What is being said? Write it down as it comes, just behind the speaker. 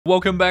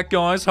Welcome back,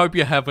 guys. Hope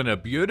you're having a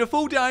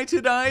beautiful day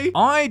today.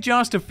 I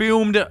just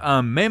filmed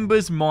a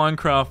members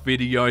Minecraft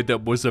video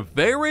that was a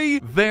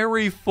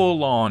very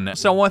full on.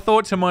 So I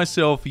thought to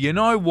myself, you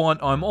know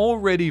what? I'm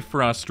already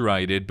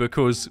frustrated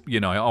because,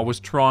 I was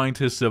trying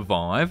to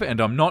survive and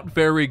I'm not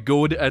very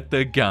good at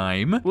the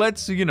game.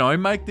 Let's,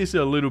 make this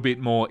a little bit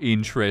more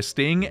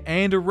interesting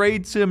and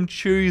read some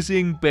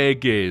Choosing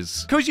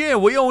Beggars. Because, yeah,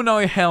 we all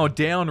know how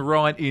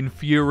downright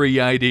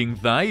infuriating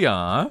they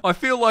are. I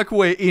feel like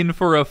we're in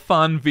for a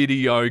fun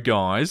video,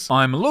 guys.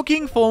 I'm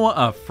looking for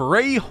a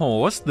free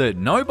horse that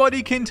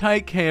nobody can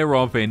take care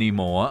of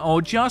anymore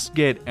or just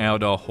get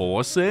out of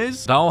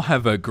horses. They'll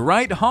have a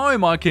great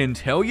home, I can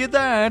tell you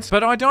that,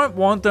 but I don't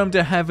want them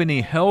to have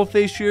any health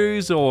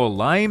issues or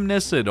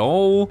lameness at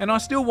all, and I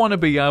still want to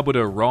be able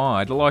to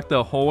ride like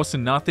the horse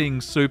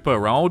nothing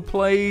super old,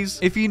 please.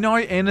 If you know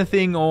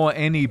anything or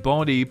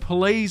anybody,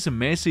 please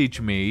message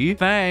me.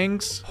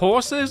 Thanks.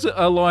 Horses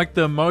are like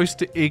the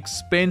most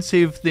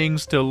expensive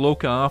things to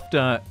look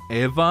after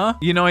ever.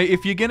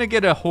 If you're gonna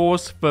get a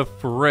horse for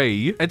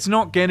free, it's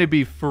not gonna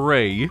be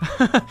free.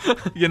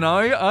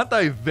 Aren't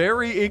they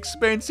very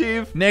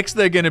expensive? Next,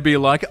 they're gonna be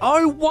like,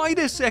 oh, wait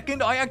a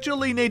second, I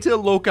actually need to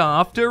look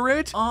after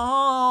it.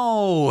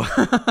 Oh,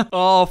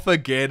 oh,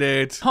 forget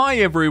it. Hi,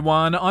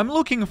 everyone. I'm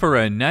looking for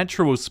a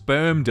natural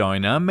sperm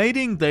donor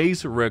meeting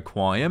these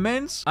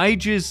requirements.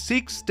 Ages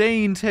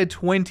 16 to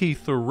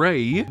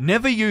 23,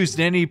 never used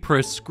any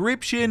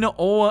prescription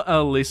or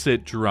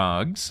illicit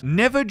drugs,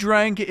 never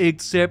drank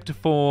except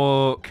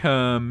for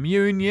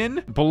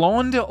communion,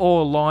 blonde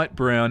or light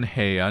brown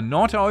hair,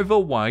 not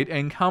overweight,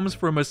 and comes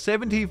from a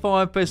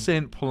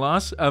 75%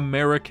 plus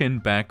American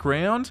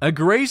background,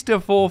 agrees to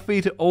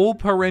forfeit all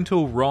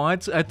parental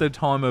rights at the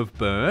time of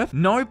birth,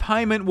 no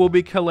payment will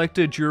be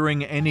collected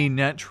during any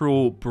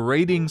natural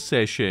breeding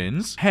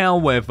sessions.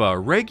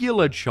 However,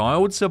 regular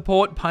child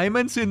support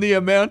payments in the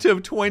amount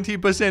of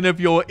 20%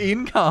 of your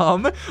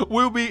income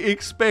will be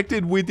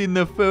expected within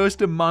the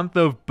first month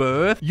of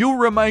birth. You'll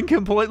remain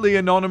completely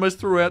anonymous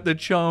throughout the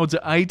child's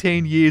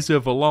 18 years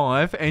of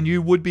life, and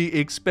you would be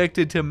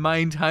expected to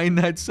maintain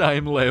that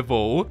same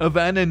level of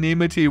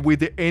anonymity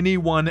with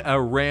anyone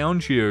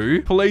around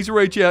you. Please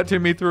reach out to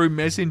me through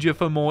Messenger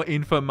for more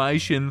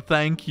information.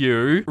 Thank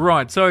you.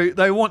 Right, so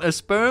they want a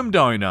sperm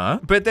donor,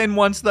 but then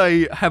once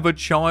they have a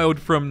child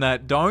from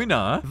that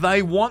donor,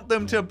 they want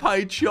them to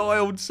pay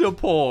child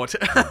support.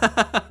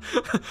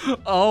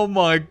 Oh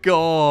my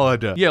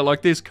god. Yeah,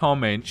 like this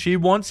comment. She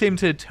wants him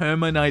to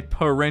terminate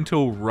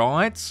parental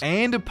rights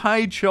and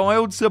pay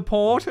child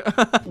support?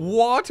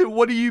 What?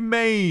 What do you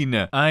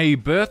mean? A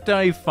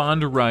birthday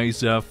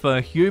fundraiser for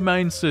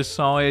Humane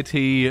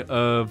Society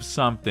of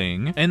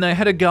something, and they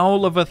had a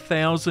goal of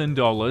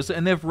 $1,000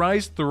 and they've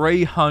raised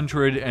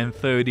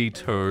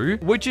 332,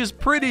 which is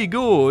pretty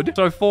good.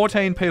 So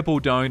 14 people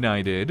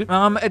donated.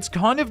 It's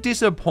kind of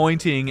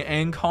disappointing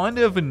and kind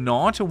of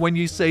not when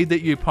you see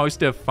that you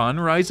post a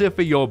fundraiser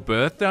for your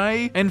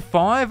birthday and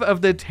 5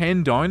 of the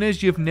 10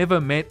 donors you've never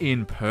met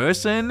in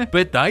person,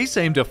 but they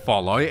seem to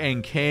follow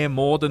and care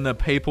more than the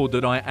people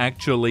that I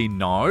actually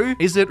know.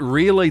 Is it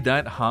really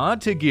that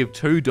hard to give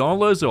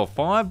 $2 or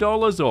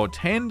 $5 or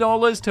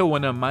 $10 to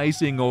an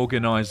amazing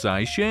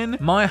organization?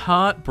 My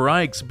heart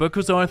breaks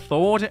because I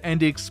thought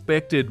and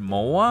expected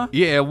more.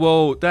 Yeah,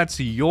 well, that's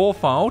your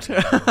fault.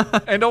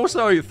 And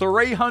also,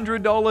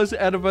 $300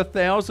 out of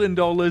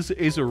 $1,000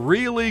 is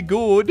really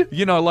good.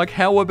 Like,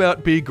 how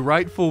about be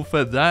grateful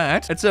for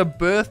that? It's a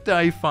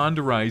birthday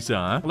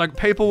fundraiser. Like,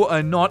 people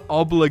are not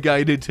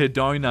obligated to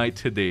donate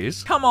to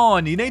this. Come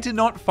on, you need to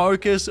not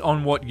focus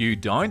on what you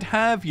don't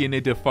have, you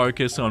need to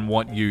focus on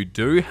what you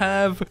do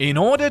have. In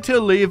order to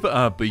live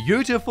a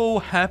beautiful,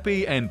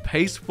 happy, and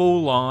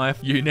peaceful life,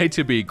 you need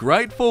to be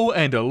grateful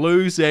and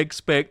lose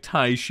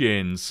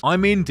expectations.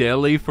 I'm in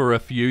Delhi for a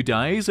few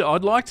days.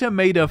 I'd like to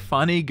meet a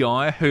funny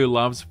guy who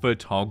loves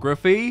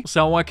photography,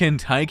 so I can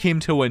take him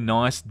to a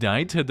nice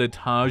date to the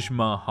Taj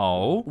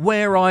Mahal,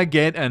 where I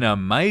get an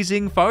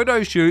amazing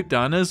photo shoot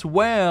done as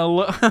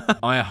well.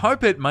 I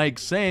hope it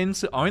makes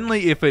sense,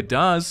 only if it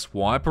does,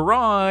 swipe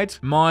right.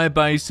 My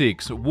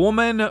basics: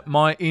 woman,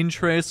 my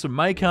interests,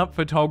 makeup,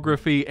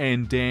 photography,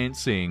 and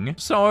dancing.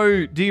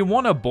 So, do you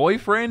want a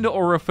boyfriend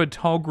or a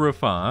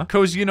photographer?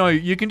 Because,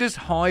 you can just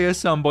hire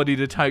somebody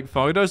to take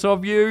photos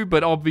of you,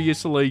 but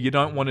obviously you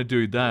don't want to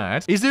do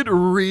that. Is it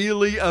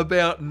really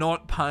about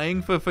not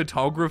paying for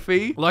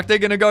photography? Like, they're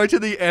gonna go to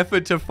the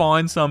effort to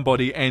find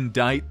somebody and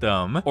date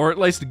them, or at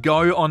least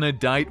go on a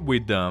date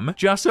with them,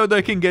 just so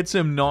they can get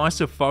some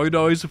nicer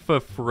photos for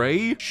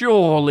free?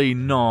 Surely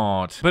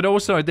not. But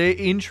also, their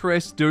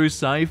interests do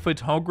say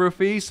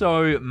photography,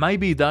 so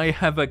maybe they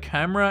have a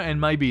camera and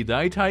maybe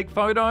they take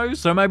photos.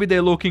 So maybe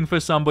they're looking for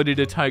somebody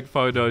to take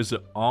photos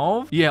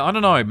of. Yeah, I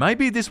don't know.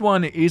 Maybe this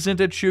one isn't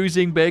a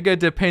choosing beggar,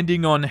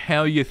 depending on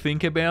how you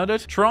think about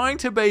it. Trying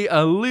to be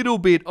a little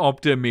bit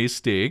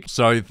optimistic.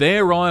 So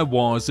there I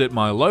was at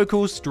my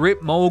local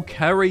strip mall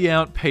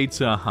carry-out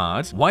Pizza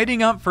Hut,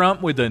 waiting up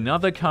front with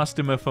another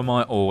customer for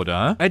my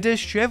order. A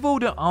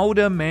disheveled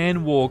older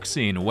man walks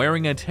in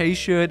wearing a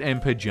t-shirt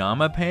and pajamas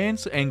pajama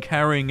pants and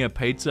carrying a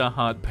Pizza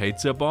Hut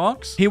pizza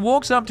box. He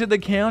walks up to the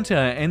counter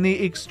and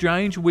the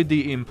exchange with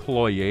the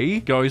employee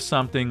goes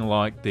something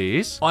like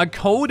this. I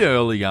called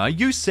earlier.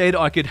 You said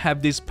I could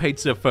have this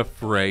pizza for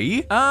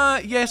free.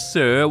 Yes,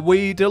 sir.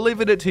 We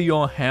delivered it to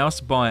your house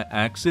by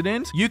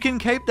accident. You can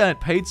keep that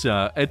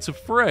pizza. It's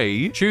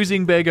free.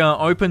 Choosing Beggar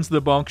opens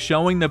the box,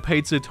 showing the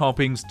pizza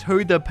toppings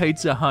to the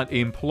Pizza Hut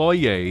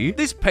employee.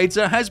 This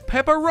pizza has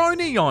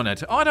pepperoni on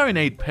it. I don't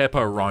eat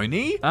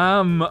pepperoni.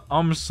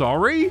 I'm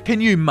sorry?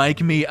 Can you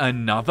make me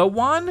another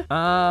one?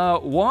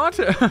 What?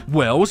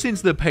 Well,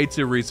 since the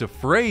pizza is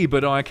free,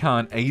 but I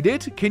can't eat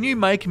it, can you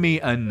make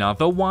me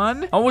another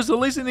one? I was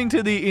listening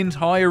to the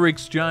entire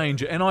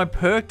exchange and I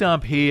perked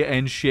up here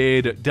and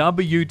shared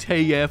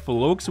WTF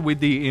looks with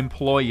the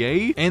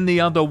employee and the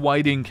other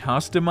waiting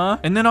customer,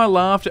 and then I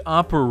laughed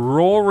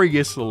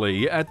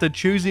uproariously at the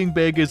Choosing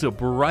Beggar's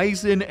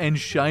brazen and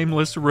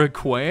shameless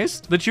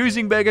request. The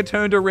Choosing Beggar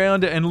turned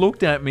around and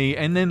looked at me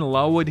and then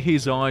lowered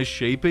his eyes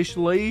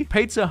sheepishly.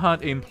 Pizza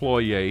Hut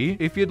employee,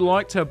 if you'd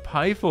like to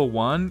pay for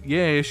one,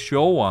 yeah,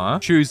 sure.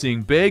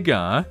 Choosing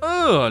Beggar,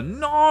 ugh,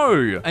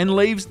 no, and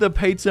leaves the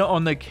pizza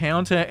on the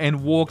counter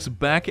and walks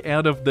back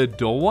out of the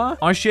door.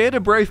 I shared a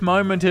brief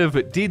moment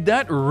of, did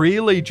that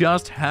really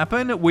just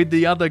happen with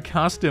the other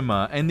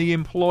customer and the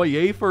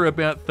employee for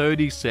about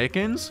 30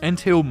 seconds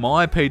until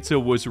my pizza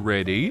was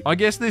ready. I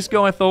guess this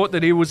guy thought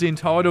that he was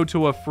entitled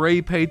to a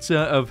free pizza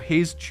of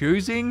his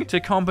choosing to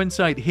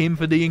compensate him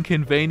for the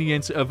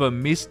inconvenience of a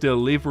missed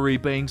delivery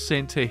being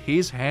sent to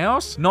his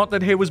house. Not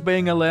that he was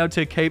being allowed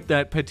to keep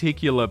that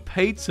particular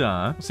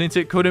pizza, since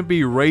it couldn't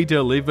be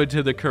re-delivered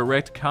to the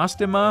correct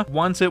customer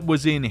once it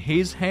was in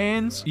his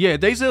hands. Yeah,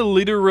 these are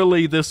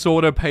literally the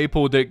sort of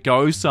people that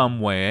go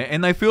somewhere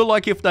and they feel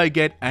like if they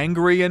get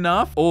angry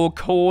enough or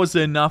cause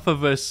enough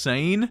of a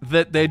scene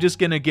that they're just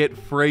gonna get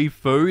free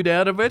food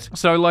out of it.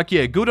 So like,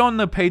 yeah, good on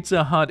the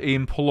Pizza Hut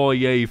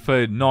employee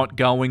for not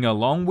going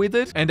along with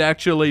it and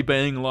actually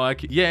being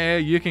like, yeah,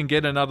 you can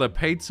get another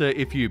pizza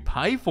if you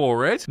pay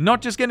for it.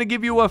 Not just gonna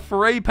give you a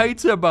free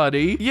pizza,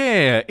 buddy.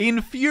 Yeah,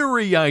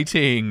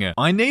 infuriating.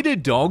 I need a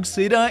dog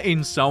sitter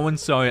in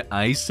so-and-so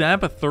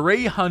ASAP,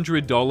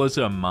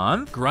 $300 a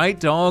month. Great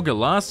dog,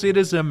 last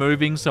sitters are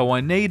moving, so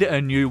I need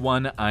a new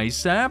one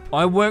ASAP.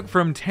 I work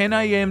from 10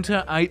 AM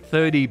to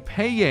 8:30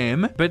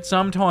 PM, but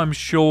sometimes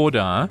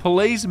shorter.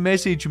 Please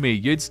message me.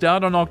 You'd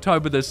start on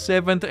October the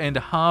 7th and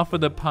half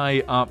of the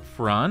pay up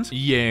front.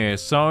 Yeah,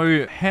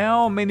 so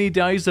how many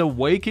days a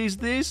week is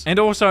this? And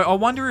also, I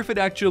wonder if it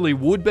actually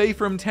would be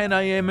from 10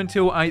 AM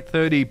until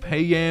 8:30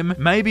 PM.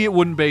 Maybe it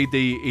wouldn't be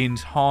the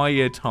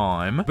entire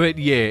time. But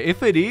yeah,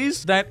 if it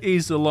is, that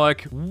is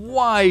like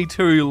way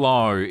too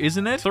low,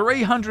 isn't it?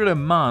 $300 a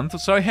month.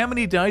 So how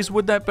many days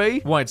would that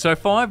be? Wait, so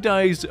 5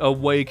 days a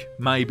week,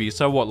 maybe.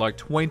 So what, like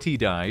 20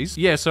 days?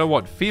 Yeah, so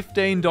what,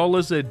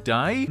 $15 a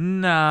day?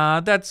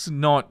 Nah, that's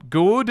not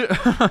good.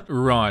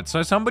 Right,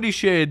 so somebody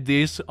shared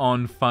this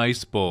on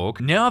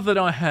Facebook. Now that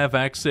I have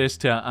access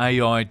to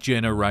AI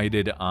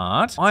generated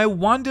art, I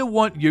wonder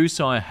what use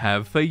I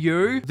have for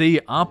you.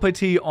 The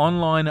uppity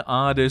online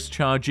artist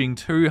charging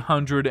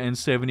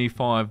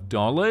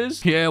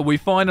 $275. Yeah, we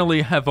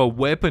finally have a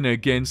weapon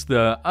against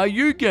the "are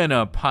you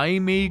gonna pay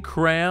me"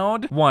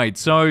 crowd. Wait,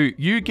 so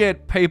you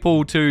get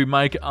people to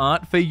make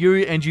art for you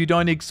and you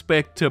don't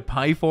expect to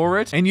pay for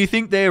it? And you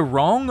think they're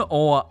wrong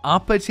or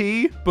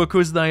uppity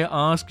because they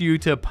ask you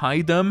to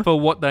pay them for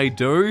what they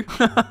do?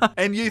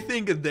 And you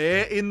think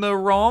they're in the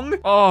wrong?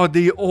 Oh,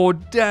 the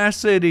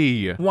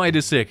audacity. Wait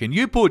a second,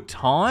 you put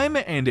time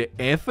and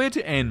effort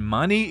and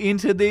money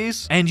into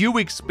this and you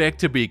expect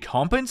to be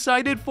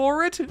compensated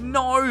for it?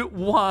 No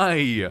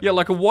way. Yeah,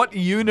 like what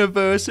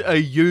universe are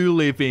you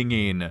living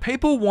in?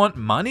 People want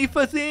money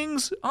for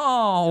things?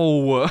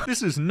 Oh,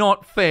 this is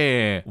not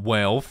fair.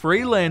 Well,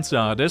 freelance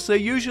artists are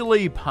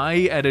usually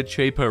pay at a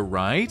cheaper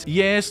rate.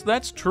 Yes,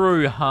 that's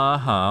true,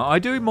 haha. I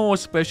do more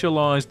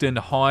specialized and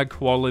high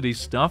quality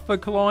stuff for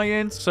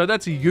clients, so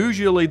that's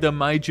usually the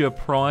major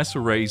price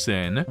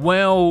reason.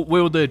 Well,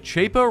 will the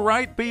cheaper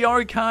rate be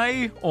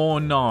okay or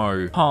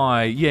no?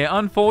 High. Yeah,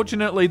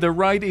 unfortunately the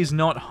rate is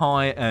not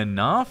high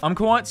enough. I'm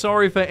quite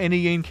sorry for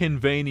any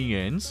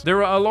inconvenience.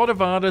 There are a lot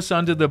of artists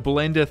under the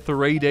Blender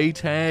 3D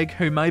tag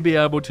who may be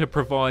able to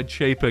provide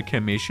cheaper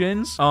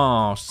commissions.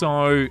 Oh,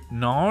 so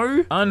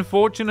no?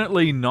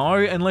 Unfortunately no,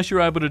 unless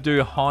you're able to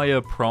do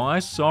higher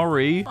price,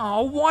 sorry.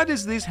 Oh, why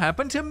does this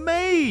happen to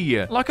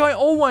me? Like I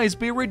always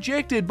be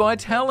rejected by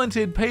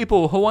talented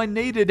people who I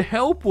needed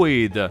help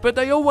with, but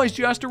they always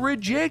just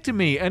reject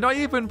me, and I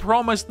even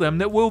promised them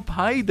that we'll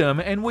pay them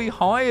and we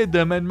hired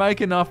them and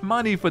make enough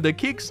money for the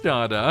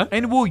Kickstarter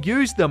and we'll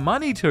use the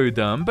money to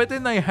them, but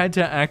then they had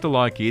to act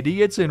like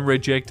idiots and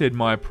rejected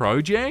my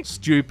project.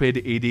 Stupid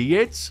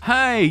idiots.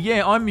 Hey,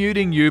 yeah, I'm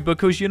muting you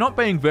because you're not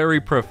being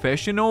very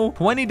professional.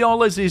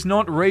 $20 is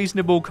not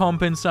reasonable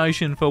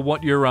compensation for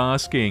what you're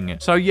asking.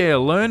 So yeah,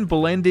 learn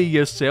Blender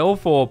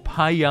yourself or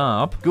pay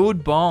up.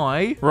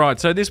 Goodbye. Right,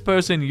 so this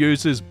person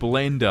uses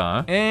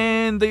Blender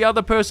and the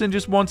other person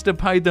just wants to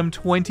pay them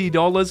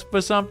 $20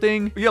 for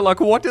something. Yeah, like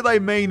what do they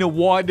mean,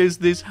 what why does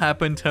this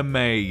happen to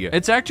me?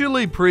 It's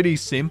actually pretty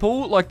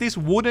simple. Like, this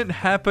wouldn't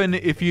happen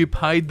if you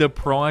paid the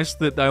price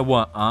that they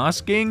were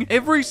asking.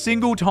 Every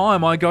single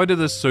time I go to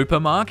the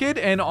supermarket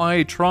and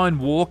I try and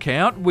walk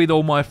out with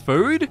all my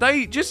food,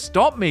 they just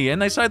stop me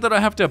and they say that I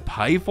have to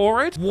pay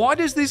for it. Why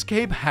does this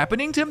keep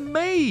happening to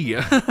me?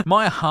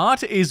 My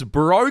heart is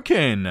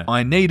broken.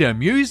 I need a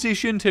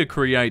musician to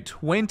create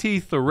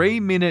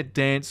 23-minute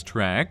dance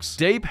tracks,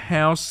 deep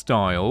house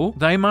style.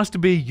 They must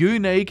be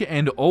unique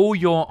and all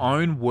your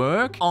own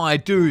work. I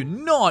do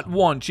not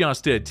want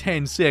just a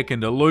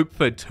 10-second loop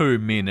for 2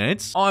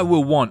 minutes. I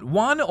will want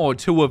 1 or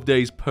 2 of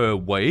these per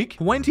week.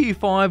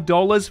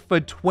 $25 for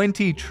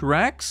 20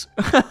 tracks?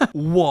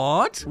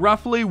 What?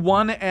 Roughly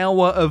 1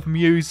 hour of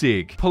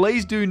music.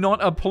 Please do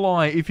not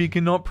apply if you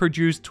cannot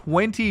produce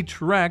 20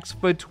 tracks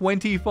for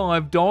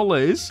 $25.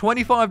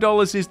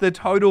 $25 is the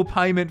total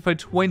payment for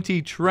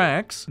 20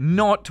 tracks,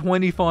 not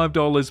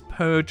 $25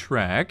 per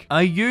track.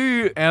 Are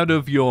you out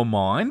of your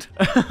mind?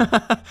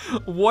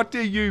 What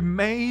do you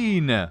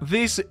mean?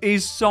 This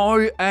is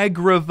so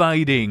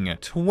aggravating.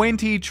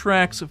 20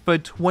 tracks for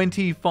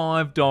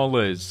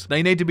 $25.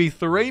 They need to be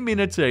 3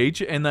 minutes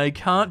each and they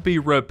can't be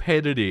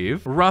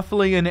repetitive.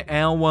 Roughly an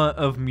hour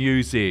of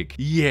music.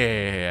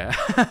 Yeah.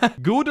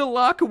 Good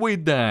luck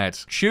with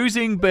that.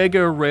 Choosing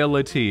beggar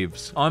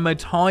relatives. I'm a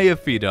tire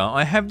fitter.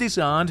 I have this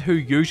aunt who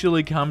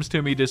usually comes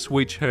to me to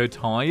switch her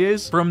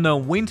tires from the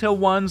winter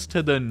ones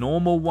to the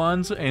normal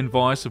ones and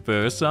vice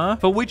versa,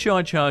 for which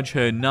I charge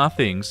her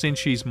nothing since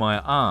she's my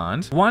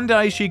aunt. One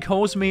day she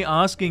calls me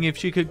asking if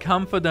she could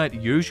come for that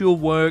usual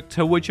work,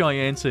 to which I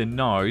answer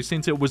no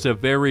since it was a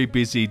very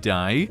busy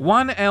day.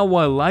 1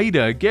 hour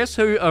later, guess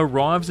who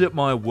arrives at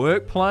my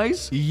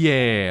workplace?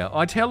 Yeah,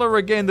 I tell her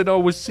again that I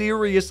was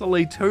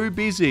seriously too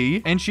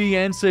busy and she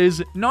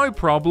answers, no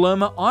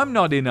problem, I'm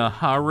not in a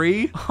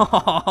hurry.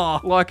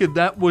 Like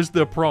that was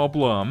the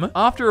problem.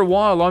 After a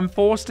while, I'm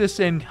forced to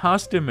send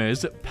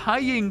customers,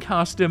 paying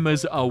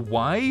customers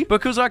away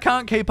because I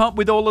can't keep up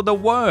with all of the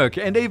work,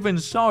 and even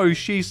so,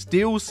 she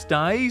still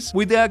stays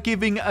without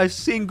giving a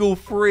single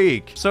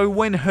frick. So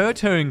when her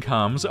turn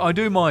comes, I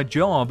do my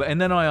job and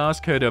then I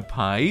ask her to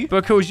pay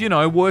because, you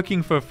know,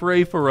 working for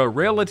free for a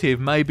relative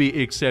may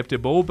be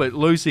acceptable, but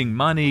losing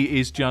money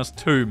is just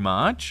too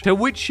much. To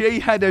which she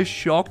had a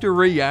shocked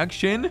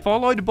reaction,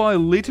 followed by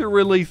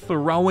literally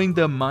throwing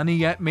the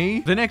money at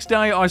me. The next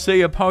day, I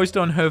see a post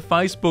on her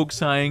Facebook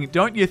saying,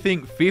 don't you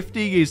think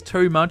 50 is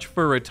too much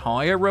for a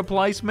tire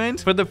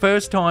replacement? For the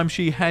first time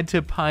she had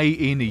to pay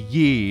in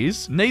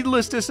years.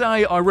 Needless to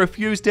say, I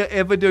refused to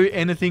ever do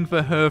anything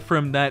for her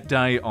from that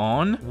day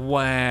on.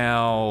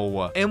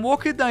 Wow. And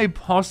what could they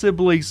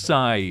possibly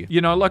say?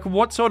 You know, like,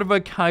 what sort of a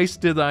case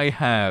do they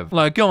have?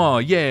 Like, oh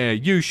yeah,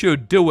 you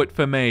should do it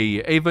for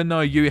me, even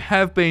though you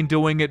have been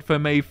doing it for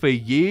me for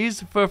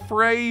years for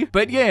free.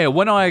 But yeah,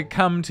 when I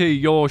come to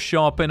your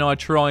shop and I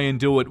try and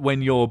do it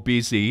when you're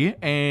busy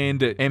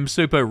and am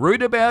super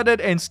rude about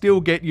it and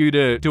still get you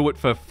to do it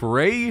for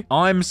free,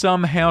 I'm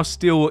somehow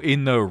still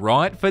in the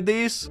right for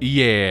this?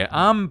 Yeah,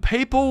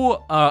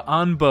 people are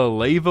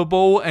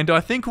unbelievable and I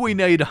think we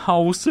need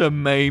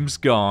wholesome memes,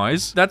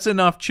 guys. That's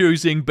enough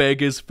choosing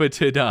beggars for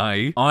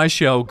today. I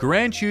shall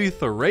grant you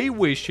 3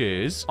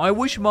 wishes. I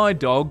wish my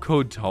dog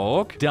could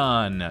talk.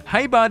 Done.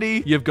 Hey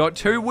buddy, you've got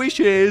 2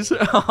 wishes.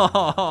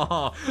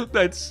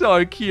 That's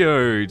so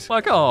cute.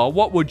 Like, oh,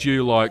 what would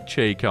you like,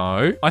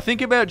 Chico? I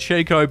think about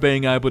Chico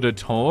being able to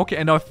talk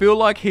and I feel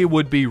like he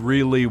would be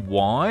really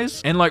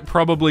wise and like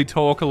probably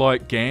talk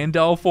like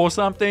Gandalf or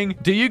something.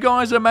 Do you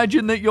guys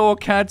imagine that your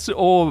cats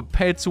or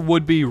pets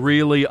would be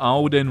really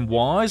old and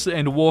wise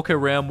and walk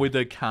around with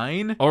a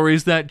cane? Or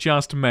is that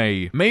just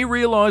me? Me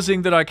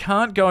realizing that I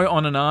can't go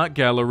on an art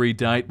gallery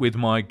date with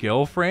my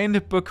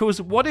girlfriend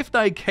because what if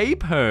they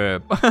keep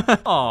her?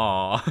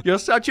 Aw, you're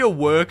such a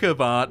work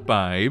of art,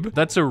 babe.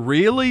 That's a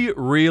really,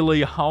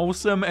 really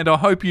wholesome, and I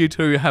hope you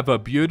two have a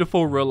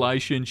beautiful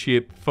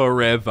relationship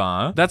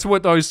forever. That's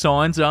what those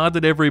signs are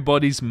that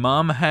everybody's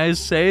mum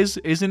says,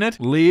 isn't it?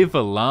 Live,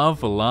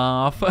 love,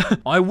 laugh.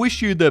 I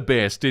wish you the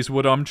best is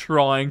what I'm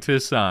trying to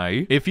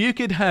say. If you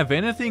could have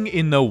anything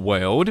in the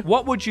world,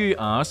 what would you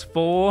ask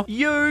for?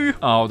 You!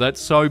 Oh,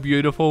 that's so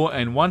beautiful,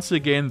 and once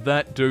again,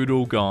 that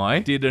doodle guy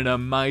did an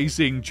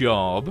amazing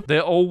job.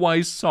 They're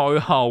always so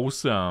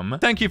wholesome.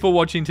 Thank you for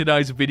watching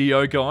today's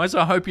video, guys.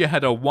 I hope you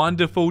had a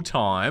wonderful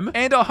time,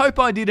 and I hope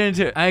I didn't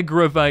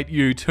aggravate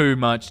you too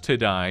much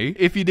today.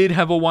 If you did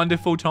have a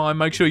wonderful time,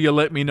 make sure you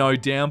let me know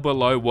down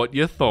below what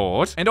you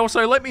thought, and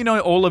also let me know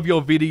all of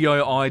your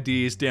video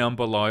ideas down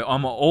below.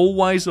 I'm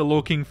always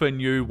looking for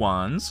new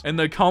ones. And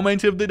the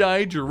comment of the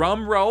day,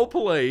 drum roll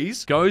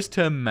please, goes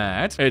to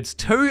Matt. It's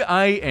 2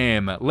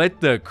 AM.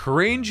 Let the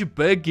cringe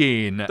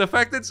begin. The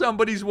fact that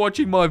somebody's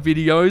watching my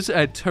videos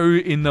at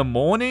 2 in the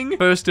morning,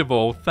 first of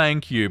all,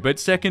 thank you. But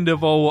second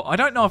of all, I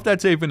don't know if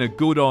that's even a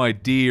good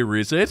idea,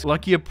 is it?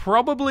 Like, you're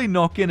probably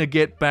not gonna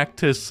get back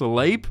to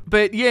sleep.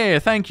 But yeah,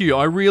 thank you.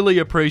 I really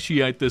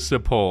appreciate the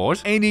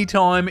support.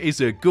 Anytime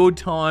is a good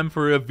time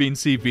for a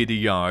Vincey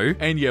video.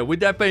 And yeah, with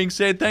that being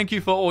said, thank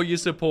you for all your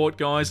support,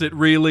 guys. It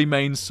really means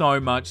means so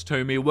much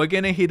to me. We're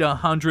gonna hit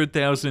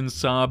 100,000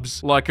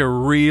 subs like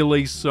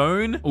really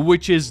soon,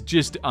 which is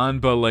just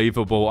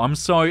unbelievable. I'm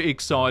so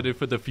excited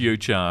for the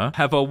future.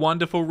 Have a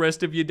wonderful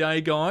rest of your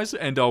day, guys,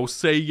 and I'll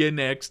see you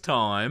next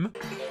time.